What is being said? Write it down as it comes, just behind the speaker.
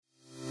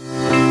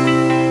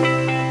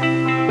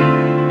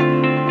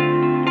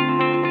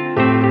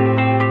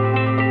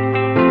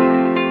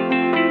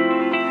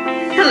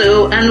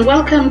and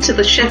welcome to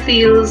the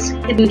Sheffield's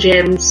Hidden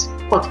Gems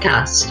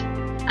podcast.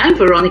 I'm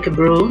Veronica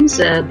Brooms,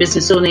 a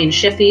business owner in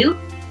Sheffield,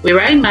 where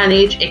I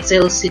manage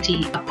Excel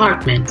City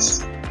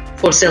Apartments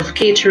for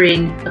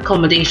self-catering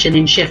accommodation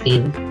in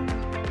Sheffield.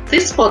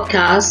 This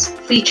podcast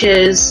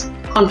features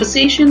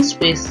conversations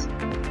with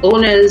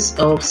owners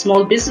of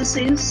small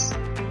businesses,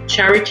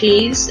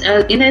 charities,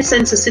 in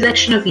essence, a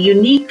selection of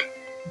unique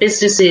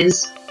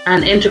businesses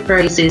and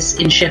enterprises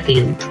in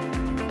Sheffield.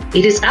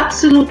 It is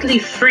absolutely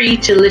free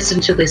to listen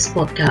to this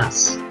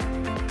podcast.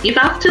 If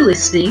after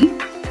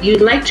listening,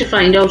 you'd like to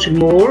find out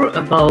more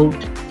about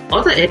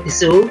other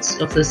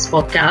episodes of this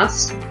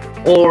podcast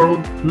or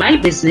my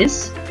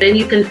business, then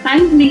you can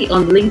find me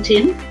on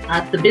LinkedIn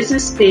at the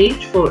business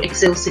page for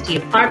Excel City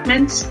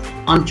Apartments,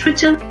 on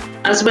Twitter,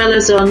 as well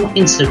as on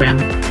Instagram.